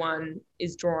everyone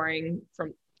is drawing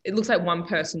from, it looks like one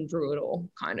person drew it all,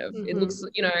 kind of. It looks,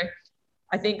 you know,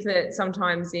 I think that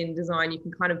sometimes in design, you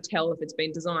can kind of tell if it's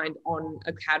been designed on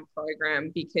a CAD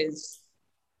program because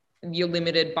you're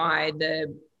limited by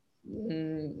the,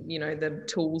 you know, the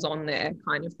tools on there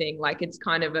kind of thing. Like it's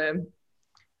kind of a,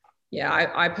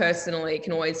 yeah, I personally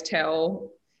can always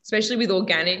tell, especially with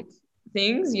organic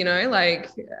things, you know, like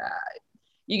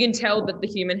you can tell that the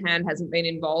human hand hasn't been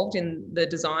involved in the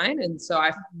design. And so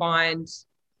I find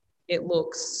it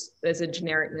looks, there's a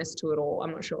genericness to it all.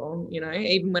 I'm not sure, you know,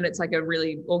 even when it's like a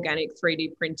really organic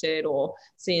 3D printed or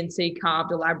CNC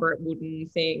carved elaborate wooden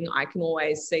thing, I can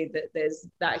always see that there's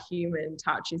that human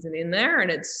touch isn't in there.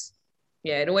 And it's,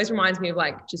 yeah, it always reminds me of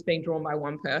like just being drawn by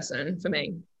one person for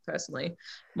me personally.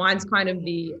 Mine's kind of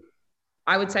the,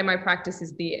 I would say my practice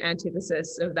is the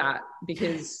antithesis of that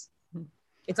because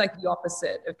it's like the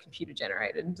opposite of computer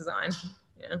generated design.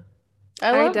 Yeah.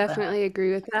 I definitely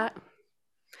agree with that.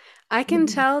 I can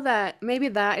tell that maybe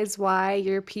that is why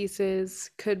your pieces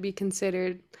could be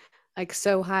considered like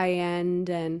so high end,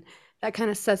 and that kind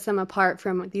of sets them apart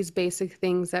from these basic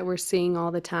things that we're seeing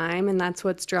all the time, and that's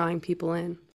what's drawing people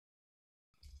in.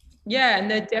 Yeah,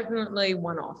 and they're definitely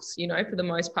one-offs, you know, for the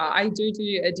most part. I do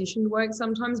addition work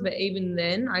sometimes, but even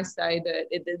then I say that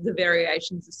the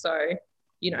variations are so,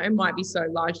 you know, might be so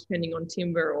large depending on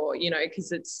timber or, you know,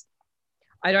 because it's,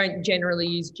 I don't generally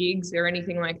use jigs or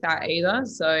anything like that either.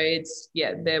 So it's,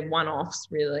 yeah, they're one-offs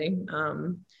really.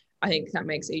 I think that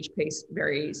makes each piece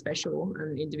very special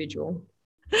and individual.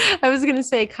 I was going to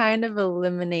say kind of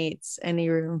eliminates any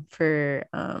room for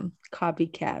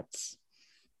copycats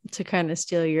to kind of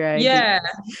steal your idea.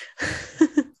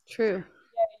 Yeah. True.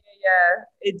 Yeah.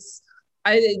 It's,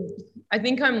 I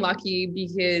think I'm lucky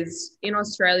because in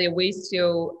Australia, we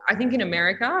still, I think in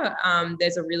America,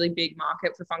 there's a really big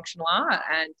market for functional art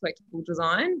and collectible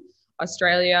design.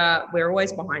 Australia, we're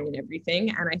always behind in everything.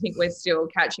 And I think we're still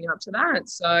catching up to that.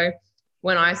 So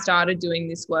when I started doing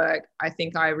this work, I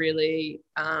think I really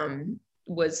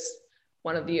was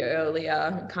one of the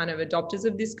earlier kind of adopters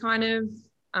of this kind of,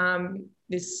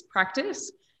 this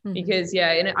practice. Because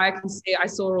and I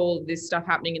saw all of this stuff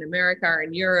happening in America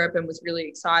and Europe and was really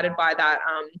excited by that.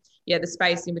 The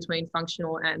space in between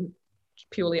functional and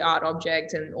purely art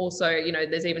object. And also, you know,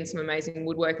 there's even some amazing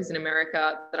woodworkers in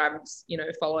America that I've, you know,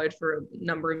 followed for a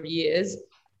number of years.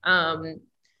 I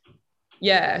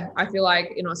feel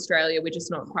like in Australia, we're just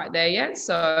not quite there yet.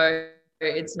 So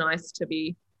it's nice to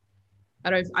be, I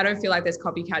don't feel like there's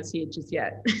copycats here just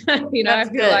yet. You know, I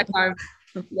feel like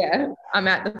I'm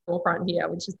at the forefront here,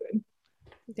 which is good.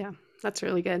 Yeah, that's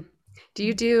really good. Do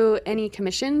you do any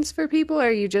commissions for people, or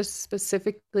are you just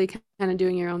specifically kind of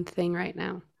doing your own thing right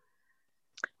now?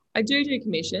 I do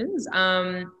commissions.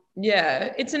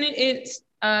 It's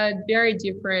very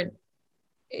different.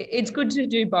 It's good to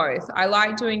do both. I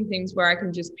like doing things where I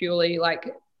can just purely like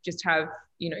just have,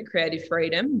 you know, creative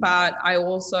freedom, but I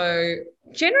also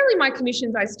generally my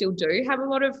commissions, I still do have a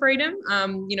lot of freedom.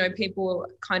 You know, people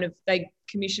kind of, they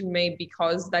commission me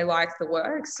because they like the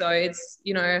work. So it's,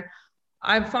 you know,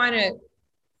 I find it,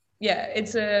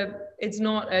 it's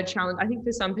not a challenge. I think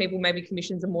for some people, maybe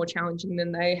commissions are more challenging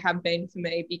than they have been for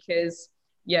me because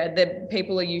the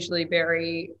people are usually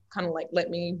very kind of like, let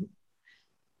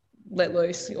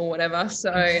loose or whatever.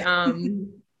 So, I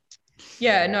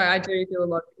do a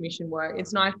lot of commission work.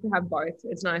 It's nice to have both.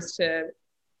 It's nice to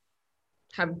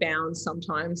have bounds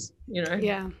sometimes, you know?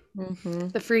 Yeah.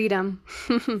 The freedom.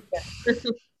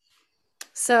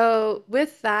 So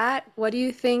with that, what do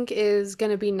you think is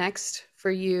going to be next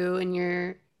for you in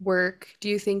your work? Do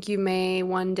you think you may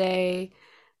one day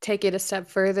take it a step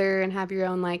further and have your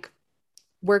own, like,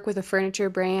 work with a furniture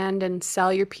brand and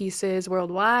sell your pieces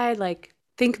worldwide? Like,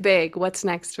 think big. What's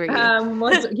next for you?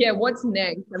 What's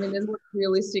next? I mean, there's what's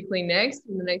realistically next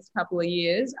in the next couple of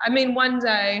years. I mean, one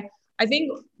day, I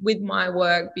think with my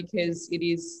work, because it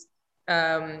is,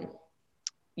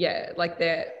 like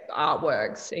their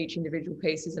artworks, each individual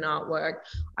piece is an artwork.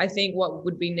 I think what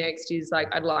would be next is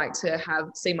like, I'd like to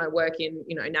see my work in,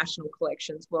 you know, national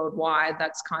collections worldwide.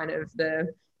 That's kind of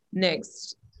the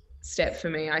next step for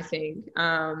me, I think.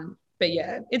 But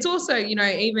yeah, it's also, you know,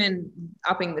 even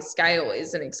upping the scale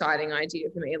is an exciting idea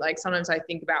for me. Like sometimes I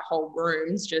think about whole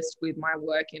rooms just with my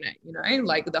work in it, you know,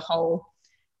 like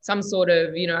some sort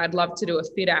of, you know, I'd love to do a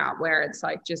fit out where it's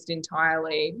like just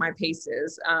entirely my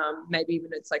pieces. Maybe even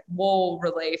it's like wall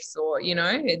reliefs or, you know,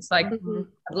 it's like,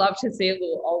 I'd love to see a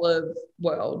little olive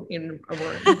world in a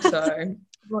room. So I'm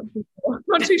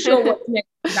not too sure what's next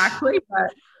exactly,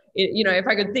 but you know, if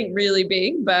I could think really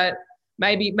big, but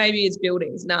Maybe it's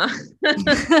buildings. Nah.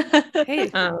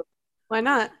 Hey, why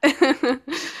not?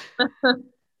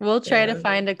 We'll try to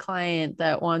find a client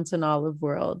that wants an olive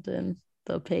world and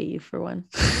they'll pay you for one.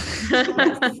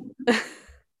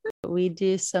 We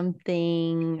do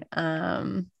something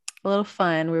a little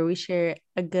fun where we share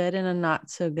a good and a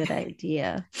not so good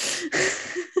idea.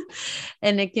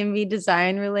 And it can be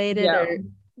design related or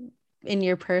in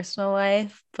your personal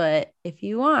life. But if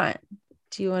you want,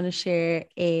 do you want to share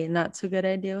a not so good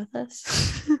idea with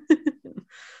us?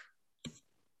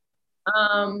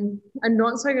 A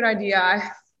not so good idea.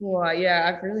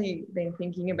 I've really been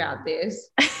thinking about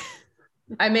this.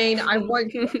 I mean, one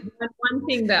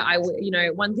thing I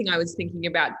was thinking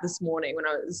about this morning when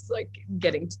I was like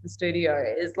getting to the studio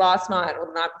is last night or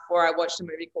the night before I watched a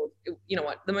movie called, you know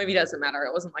what, the movie doesn't matter.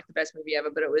 It wasn't like the best movie ever,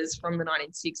 but it was from the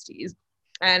 1960s.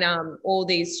 And all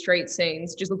these street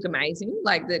scenes just looked amazing,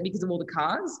 because of all the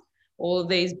cars, all of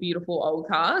these beautiful old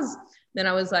cars. Then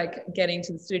I was like getting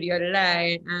to the studio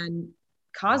today and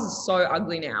cars are so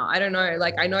ugly now. I don't know.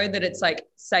 Like, I know that it's like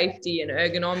safety and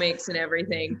ergonomics and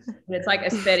everything, and it's like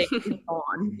aesthetic is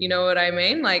gone. You know what I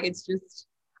mean? Like, it's just,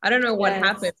 I don't know what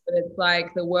happened, but it's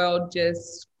like the world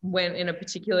just went in a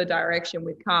particular direction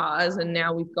with cars. And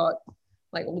now we've got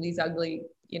like all these ugly,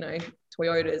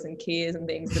 Toyotas and Kias and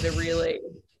things that are really,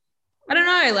 I don't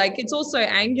know, like it's also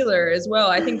angular as well.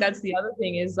 I think that's the other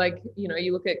thing is like,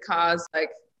 you look at cars, like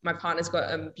my partner's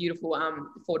got a beautiful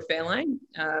Ford Fairlane,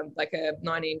 like a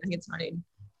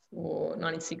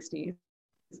 1960s.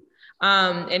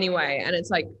 Anyway, and it's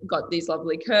like got these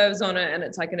lovely curves on it and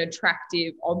it's like an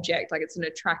attractive object, like it's an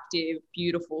attractive,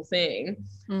 beautiful thing.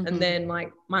 Mm-hmm. And then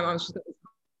like my mom's just got this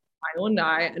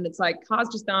Hyundai and it's like cars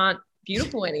just aren't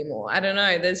beautiful anymore. I don't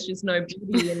know. There's just no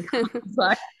beauty in cars.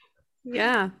 Like,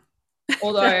 yeah.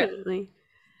 Although, definitely.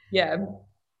 Yeah,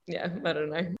 I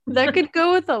don't know. That could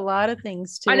go with a lot of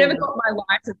things too. I never got my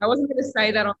license. I wasn't going to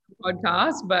say that on the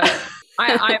podcast, but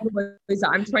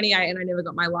I'm 28 and I never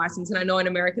got my license. And I know in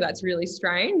America that's really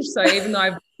strange. So even though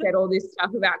I've said all this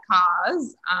stuff about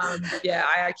cars, I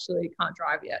actually can't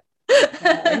drive yet.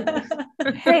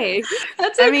 Hey,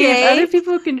 that's okay. I mean, if other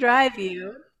people can drive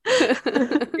you.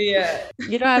 Yeah.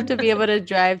 You don't have to be able to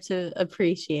drive to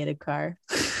appreciate a car.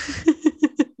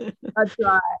 That's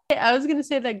right. I was going to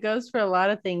say that goes for a lot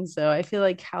of things, though. I feel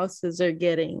like houses are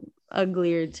getting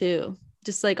uglier, too.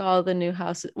 Just like all the new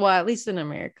houses. Well, at least in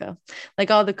America. Like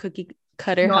all the cookie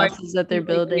cutter houses that they're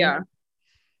building. Yeah.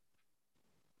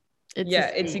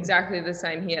 It's exactly the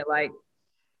same here. Like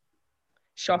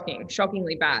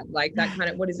shockingly bad. Like that kind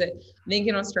of, what is it? I think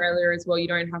in Australia as well, you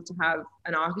don't have to have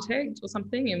an architect or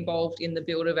something involved in the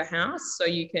build of a house. So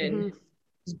you can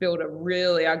just build a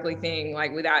really ugly thing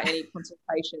like without any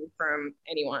consultation from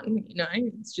anyone,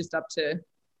 it's just up to,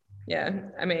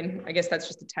 I mean, I guess that's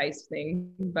just a taste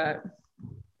thing, but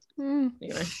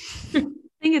anyway. I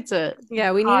think it's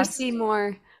we need to see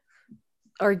more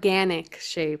organic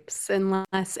shapes and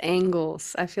less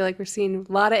angles. I feel like we're seeing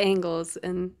a lot of angles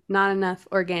and not enough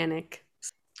organic.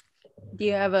 Do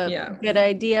you have a good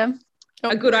idea?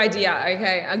 A good idea.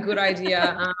 Okay. A good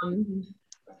idea.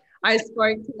 I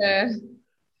spoke to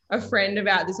a friend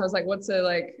about this. I was like, what's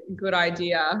a good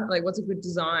idea? Like, what's a good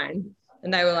design?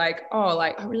 And they were like, oh,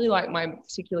 like, I really like my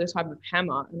particular type of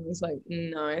hammer. And I was like,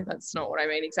 no, that's not what I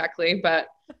mean exactly. But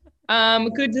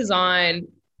good design.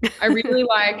 I really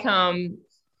like,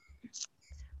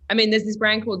 there's this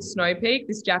brand called Snow Peak,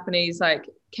 this Japanese like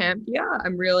camp gear.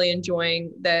 I'm really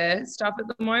enjoying their stuff at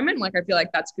the moment. Like, I feel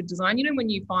like that's good design. When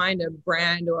you find a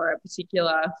brand or a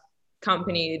particular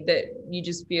company that you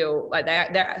just feel like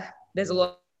there's a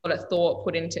lot of thought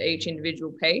put into each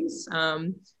individual piece.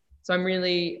 So I'm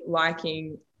really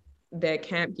liking their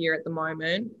camp gear at the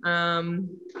moment.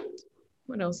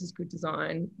 What else is good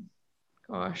design?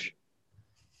 Gosh,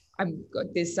 I've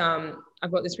got this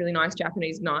really nice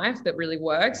Japanese knife that really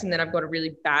works. And then I've got a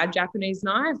really bad Japanese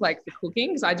knife, like for cooking,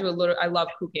 because I love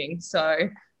cooking. So,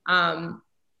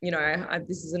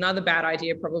 this is another bad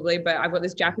idea probably, but I've got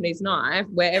this Japanese knife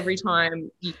where every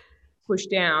time you push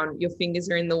down, your fingers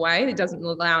are in the way. It doesn't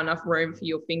allow enough room for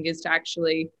your fingers to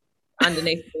actually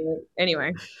underneath it.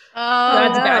 Anyway. Oh, so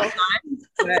that's a bad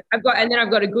sign. I've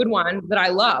got a good one that I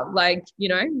love,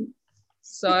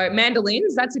 so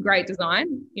mandolins, that's a great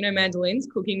design. Mandolins,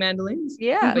 cooking mandolins.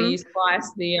 Yeah. But you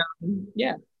slice the,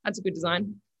 that's a good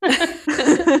design.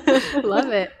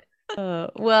 Love it.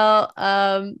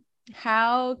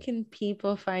 How can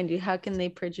people find you? How can they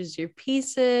purchase your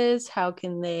pieces? How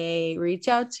can they reach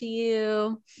out to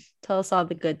you? Tell us all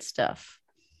the good stuff.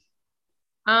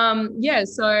 So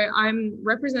I'm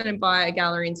represented by a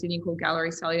gallery in Sydney called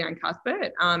Gallery Sally Ann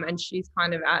Cuthbert, and she's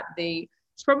kind of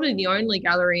it's probably the only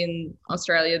gallery in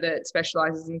Australia that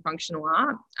specializes in functional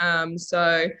art.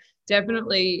 So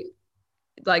definitely,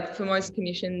 like for most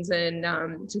commissions and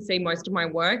to see most of my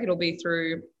work, it'll be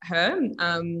through her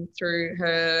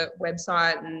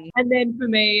website. And then for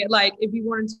me, like if you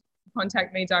wanted to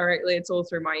contact me directly, it's all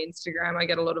through my Instagram. I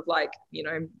get a lot of like,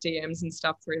 DMs and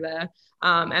stuff through there.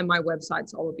 And my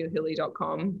website's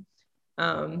oliviahille.com.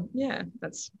 Yeah,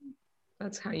 that's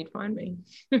how you'd find me.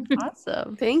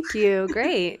 Awesome. Thank you.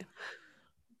 Great.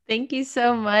 Thank you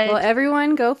so much. Well,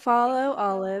 everyone go follow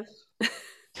Olive.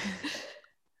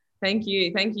 Thank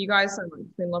you guys so much.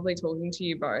 It's been lovely talking to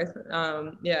you both.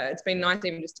 Yeah, it's been nice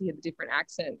even just to hear the different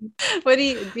accent. What do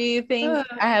you think?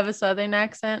 I have a Southern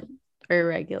accent or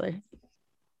regular?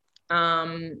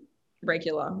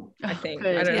 Regular, I think.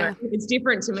 Good. I don't know. It's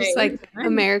different to me. Just like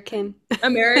American.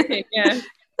 American, yeah.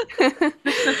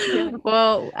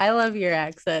 Well, I love your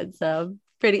accent, so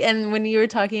pretty. And when you were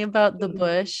talking about the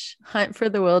bush, Hunt for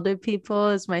the Wilder People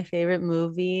is my favorite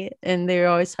movie, and they're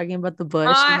always talking about the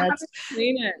bush. I haven't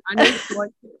seen it. I need to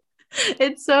watch it.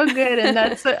 It's so good. And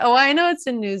that's I know it's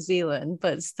in New Zealand,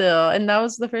 but still. And that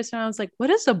was the first time I was like, what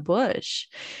is a bush?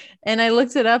 And I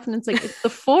looked it up and it's like, it's the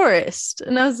forest.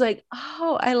 And I was like,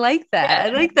 oh, I like that. Yeah. I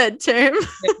like that term.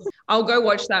 I'll go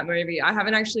watch that movie. I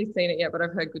haven't actually seen it yet, but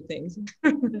I've heard good things.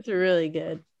 It's really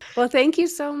good. Well, thank you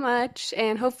so much.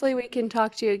 And hopefully we can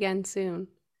talk to you again soon.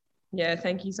 Yeah,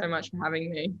 thank you so much for having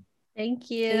me.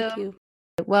 Thank you. Thank you.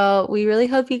 Well, we really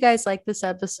hope you guys like this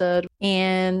episode,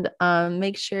 and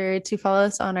make sure to follow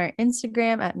us on our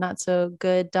Instagram at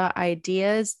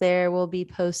notsogood.ideas. There we'll be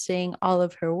posting all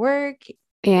of her work.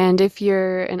 And if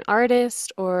you're an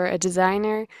artist or a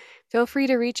designer, feel free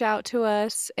to reach out to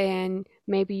us and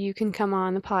maybe you can come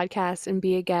on the podcast and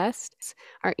be a guest.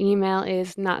 Our email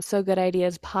is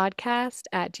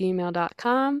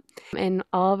notsogoodideaspodcast@gmail.com, and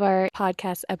all of our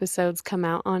podcast episodes come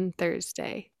out on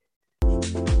Thursday.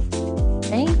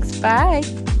 Thanks. Bye.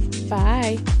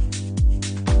 Bye.